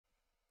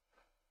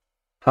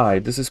Hi,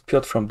 this is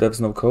Piotr from Devs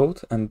No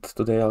Code, and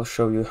today I'll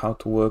show you how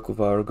to work with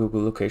our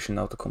Google Location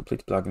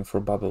Autocomplete plugin for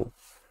Bubble.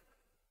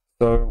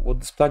 So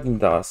what this plugin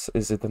does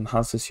is it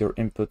enhances your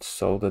input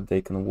so that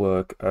they can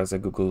work as a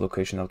Google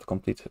Location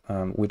Autocomplete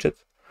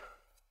widget,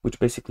 which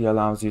basically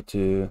allows you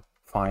to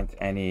find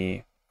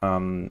any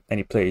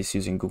place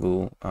using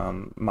Google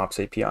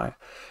Maps API,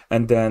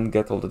 and then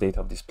get all the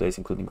data of this place,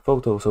 including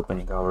photos,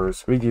 opening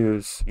hours,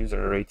 reviews,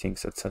 user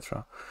ratings,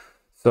 etc.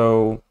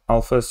 So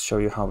I'll first show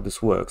you how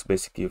this works.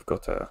 Basically, you've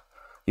got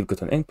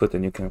an input,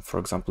 and you can, for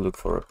example, look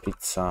for a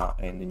pizza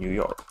in New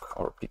York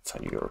or pizza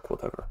New York,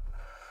 whatever.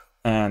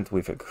 And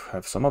we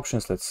have some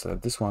options. Let's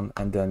select this one,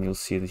 and then you'll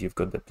see that you've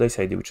got the place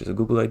ID, which is a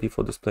Google ID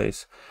for this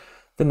place,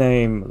 the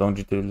name,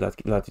 longitude,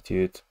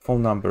 latitude,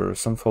 phone number,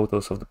 some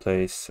photos of the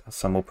place,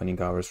 some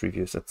opening hours,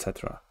 reviews,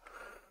 etc.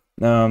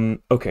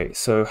 Okay,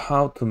 so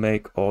how to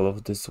make all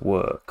of this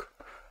work?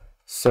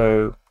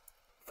 So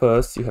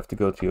first, you have to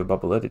go to your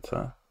Bubble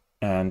editor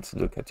and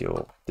look at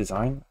your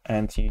design,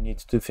 and you need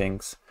two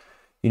things.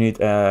 You need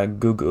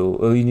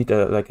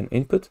like an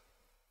input,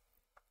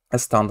 a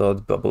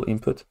standard Bubble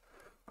input,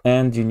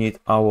 and you need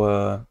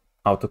our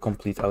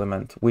autocomplete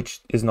element, which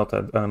is not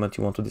an element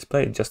you want to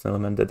display, just an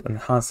element that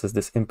enhances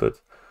this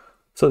input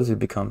so that it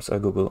becomes a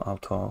Google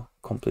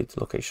autocomplete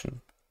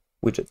location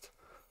widget.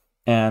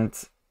 And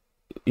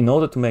in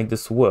order to make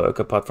this work,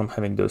 apart from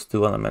having those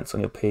two elements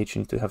on your page,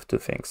 you need to have two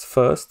things.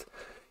 First,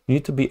 you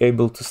need to be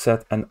able to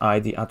set an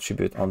ID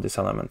attribute on this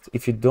element.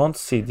 If you don't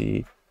see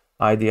the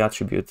ID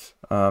attribute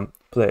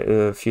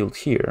field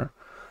here,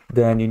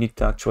 then you need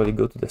to actually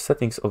go to the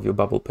settings of your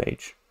Bubble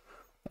page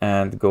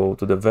and go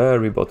to the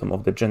very bottom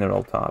of the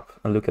General tab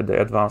and look at the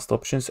advanced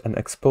options and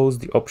expose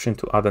the option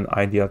to add an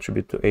ID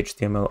attribute to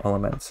HTML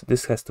elements.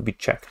 This has to be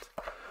checked.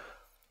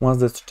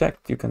 Once that's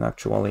checked, you can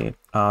actually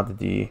add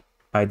the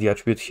ID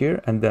attribute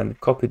here and then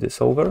copy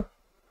this over,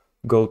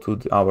 go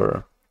to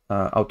our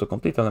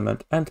autocomplete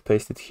element and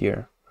paste it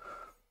here.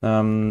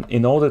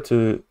 In order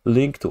to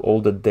link to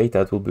all the data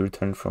that will be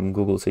returned from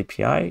Google's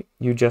API,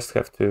 you just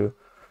have to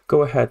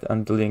go ahead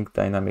and link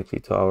dynamically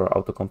to our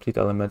autocomplete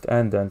element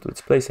and then to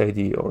its place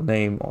ID or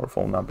name or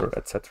phone number,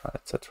 etc.,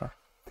 etc.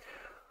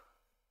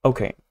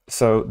 Okay,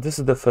 so this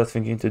is the first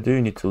thing you need to do.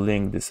 You need to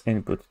link this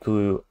input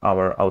to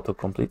our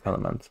autocomplete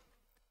element.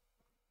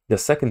 The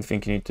second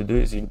thing you need to do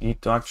is you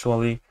need to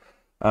actually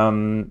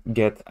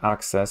get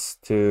access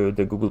to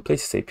the Google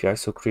Places API,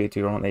 so create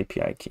your own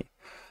API key.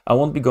 I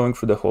won't be going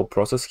through the whole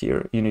process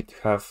here. You need to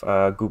have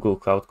a Google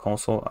Cloud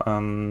Console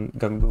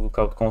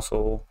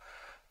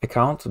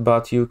account,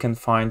 but you can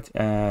find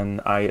a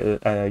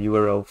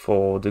URL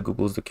for the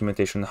Google's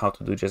documentation how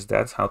to do just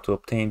that, how to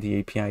obtain the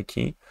API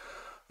key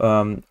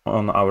on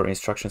our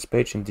instructions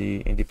page in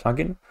the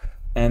plugin.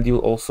 And you'll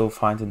also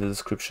find in the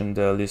description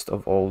the list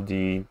of all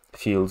the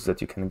fields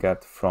that you can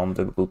get from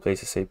the Google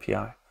Places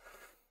API.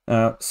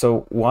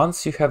 So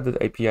once you have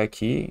the API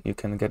key, you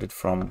can get it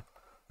from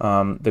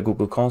the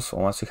Google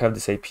console. Once you have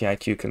this API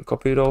key, you can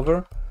copy it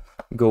over,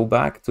 go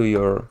back to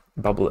your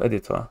Bubble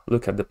editor,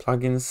 look at the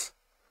plugins,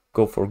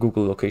 go for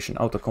Google Location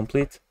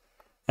Autocomplete,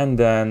 and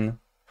then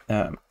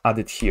add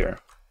it here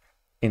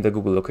in the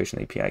Google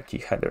Location API key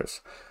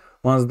headers.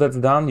 Once that's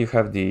done, you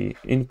have the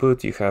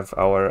input, you have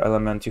our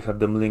element, you have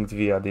them linked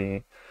via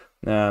the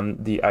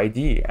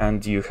ID,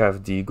 and you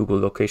have the Google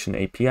Location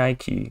API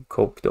key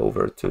copied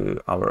over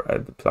to our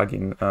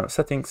plugin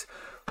settings.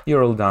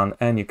 You're all done,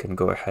 and you can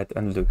go ahead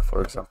and look,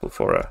 for example,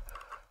 for a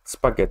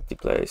spaghetti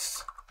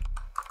place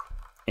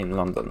in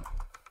London.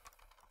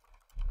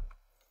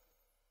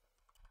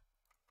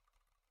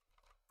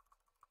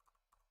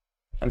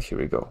 And here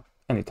we go,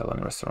 an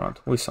Italian restaurant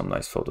with some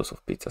nice photos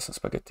of pizzas and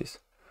spaghettis.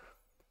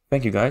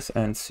 Thank you guys,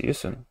 and see you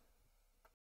soon.